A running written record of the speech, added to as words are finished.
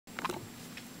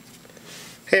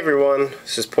Hey everyone,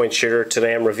 this is Point Shooter.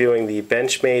 Today I'm reviewing the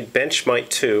Benchmade Benchmite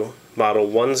 2 model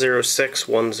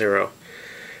 10610.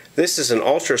 This is an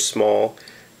ultra small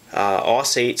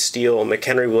AUS 8 steel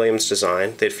McHenry Williams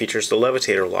design that features the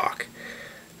Levitator lock.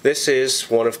 This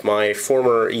is one of my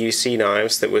former EDC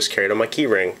knives that was carried on my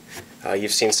keyring.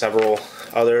 You've seen several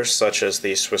others such as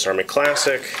the Swiss Army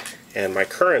Classic and my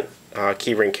current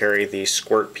keyring carry, the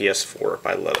Squirt PS4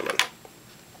 by Leatherman.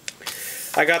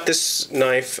 I got this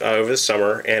knife over the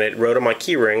summer and it rode on my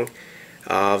keyring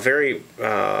very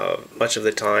much of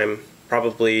the time,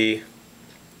 probably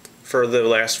for the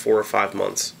last 4 or 5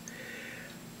 months.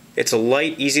 It's a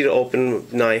light, easy to open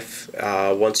knife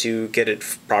once you get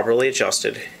it properly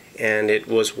adjusted, and it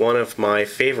was one of my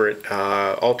favorite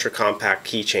ultra compact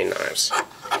keychain knives.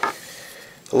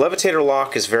 The Levitator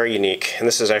lock is very unique, and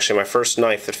this is actually my first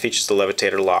knife that features the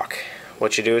Levitator lock.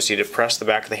 What you do is you depress the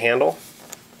back of the handle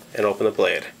and open the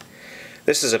blade.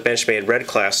 This is a Benchmade Red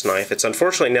Class knife. It's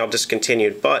unfortunately now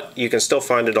discontinued, but you can still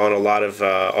find it on a lot of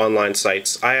online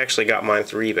sites. I actually got mine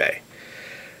through eBay.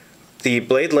 The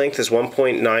blade length is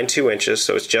 1.92 inches,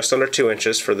 so it's just under 2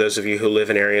 inches for those of you who live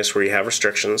in areas where you have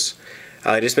restrictions.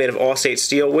 It is made of AUS 8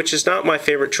 steel, which is not my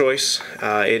favorite choice.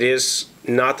 It is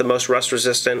not the most rust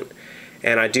resistant,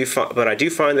 and I do find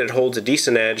that it holds a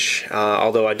decent edge,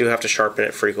 although I do have to sharpen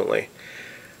it frequently.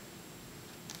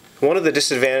 One of the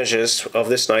disadvantages of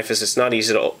this knife is it's not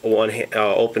easy to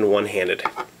open one-handed.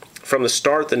 From the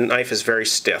start, the knife is very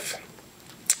stiff,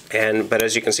 but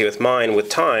as you can see with mine, with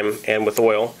time and with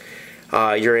oil,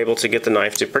 you're able to get the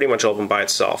knife to pretty much open by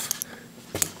itself,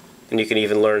 and you can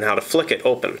even learn how to flick it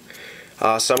open.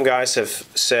 Some guys have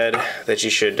said that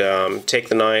you should take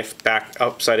the knife back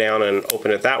upside down and open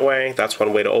it that way. That's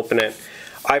one way to open it.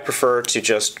 I prefer to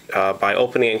just, by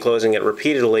opening and closing it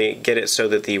repeatedly, get it so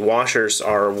that the washers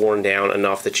are worn down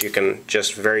enough that you can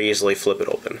just very easily flip it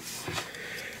open.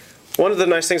 One of the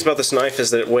nice things about this knife is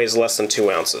that it weighs less than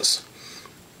 2 ounces.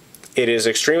 It is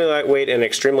extremely lightweight and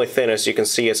extremely thin. As you can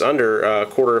see, it's under a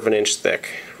 1/4 of an inch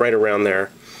thick, right around there.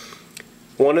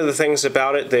 One of the things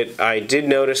about it that I did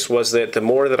notice was that the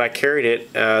more that I carried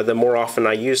it, the more often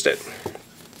I used it.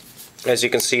 As you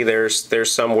can see,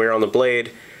 there's some wear on the blade.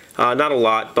 Not a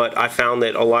lot, but I found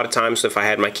that a lot of times if I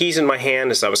had my keys in my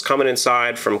hand as I was coming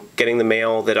inside from getting the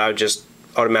mail, that I would just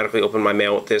automatically open my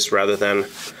mail with this rather than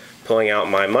pulling out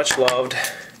my much loved,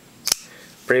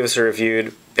 previously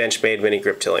reviewed Benchmade Mini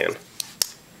Griptilian.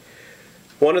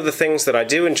 One of the things that I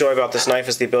do enjoy about this knife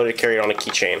is the ability to carry it on a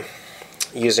keychain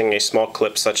using a small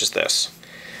clip such as this.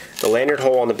 The lanyard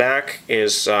hole on the back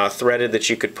is threaded that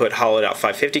you could put hollowed out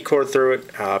 550 cord through it,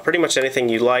 pretty much anything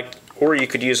you like, or you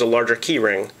could use a larger key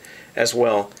ring as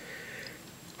well.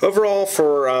 Overall,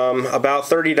 for about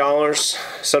 $30,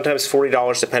 sometimes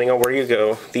 $40 depending on where you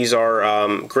go, these are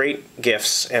great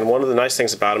gifts, and one of the nice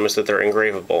things about them is that they're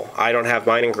engravable. I don't have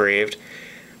mine engraved,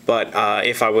 but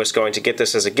if I was going to get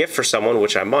this as a gift for someone,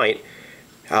 which I might,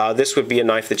 this would be a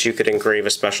knife that you could engrave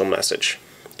a special message.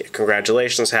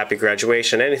 Congratulations, happy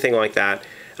graduation, anything like that.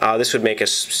 This would make a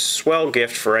swell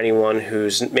gift for anyone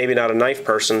who's maybe not a knife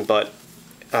person, but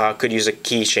could use a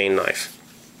keychain knife.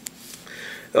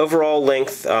 Overall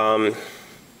length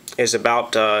is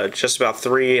about just about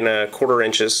 3 3/4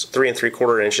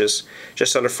 inches,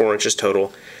 just under 4 inches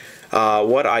total.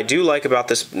 What I do like about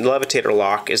this Levitator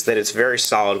lock is that it's very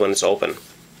solid when it's open.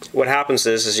 What happens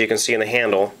is, as you can see in the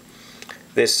handle,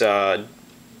 this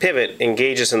pivot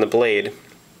engages in the blade,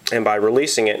 and by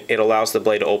releasing it, it allows the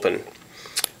blade to open.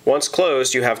 Once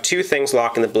closed, you have 2 things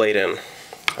locking the blade in.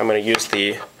 I'm going to use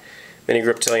the Mini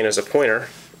Griptilian as a pointer.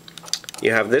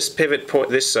 You have this pivot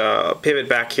pivot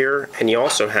back here, and you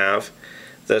also have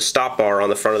the stop bar on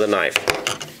the front of the knife,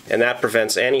 and that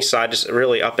prevents any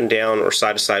really up and down or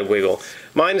side to side wiggle.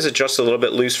 Mine is adjusted a little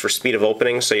bit loose for speed of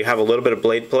opening, so you have a little bit of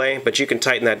blade play, but you can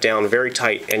tighten that down very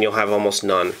tight and you'll have almost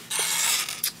none.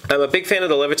 I'm a big fan of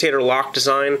the Levitator lock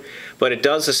design, but it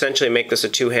does essentially make this a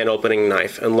 2-hand opening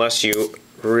knife unless you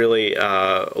really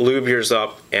lube yours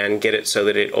up and get it so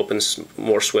that it opens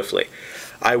more swiftly.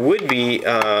 I would be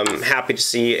happy to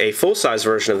see a full-size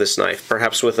version of this knife,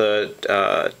 perhaps with a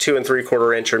 2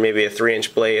 3/4 inch or maybe a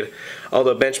 3-inch blade,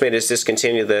 although Benchmade has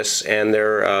discontinued this, and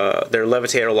their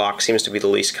Levitator lock seems to be the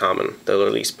least common, the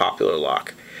least popular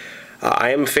lock. I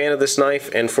am a fan of this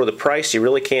knife, and for the price, you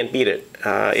really can't beat it.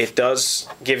 It does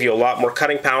give you a lot more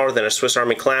cutting power than a Swiss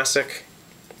Army Classic,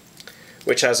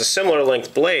 which has a similar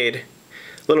length blade,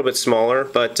 a little bit smaller,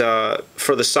 but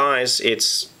for the size,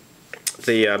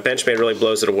 the Benchmade really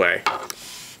blows it away.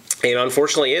 It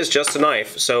unfortunately is just a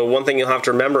knife, so one thing you'll have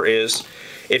to remember is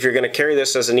if you're going to carry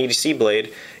this as an EDC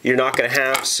blade, you're not going to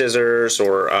have scissors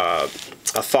or a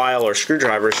file or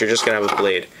screwdrivers. You're just going to have a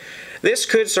blade. This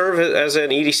could serve as an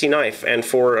EDC knife, and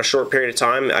for a short period of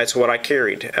time, that's what I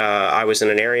carried. I was in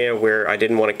an area where I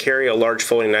didn't want to carry a large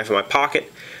folding knife in my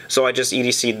pocket, so I just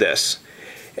EDC'd this.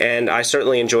 And I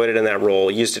certainly enjoyed it in that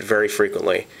role, used it very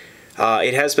frequently.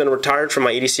 It has been retired from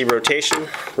my EDC rotation,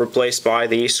 replaced by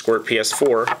the Squirt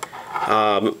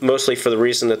PS4, mostly for the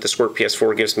reason that the Squirt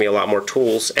PS4 gives me a lot more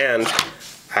tools, and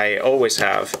I always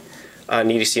have an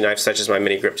EDC knife such as my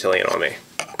mini Griptilian on me.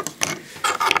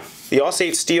 The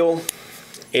Aussate steel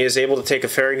is able to take a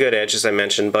very good edge, as I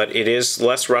mentioned, but it is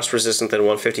less rust resistant than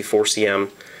 154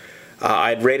 cm.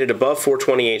 I'd rate it above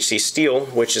 420 HC steel,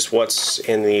 which is what's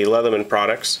in the Leatherman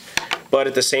products, but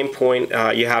at the same point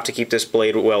you have to keep this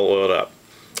blade well oiled up.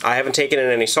 I haven't taken it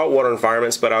in any saltwater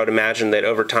environments, but I would imagine that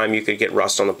over time you could get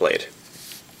rust on the blade.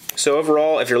 So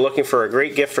overall, if you're looking for a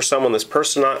great gift for someone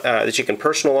that you can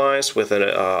personalize with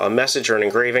a message or an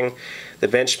engraving, the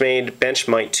Benchmade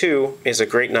Benchmite 2 is a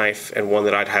great knife and one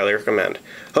that I'd highly recommend.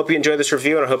 Hope you enjoyed this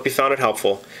review, and I hope you found it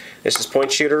helpful. This is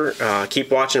Point Shooter. Keep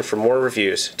watching for more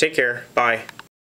reviews. Take care. Bye.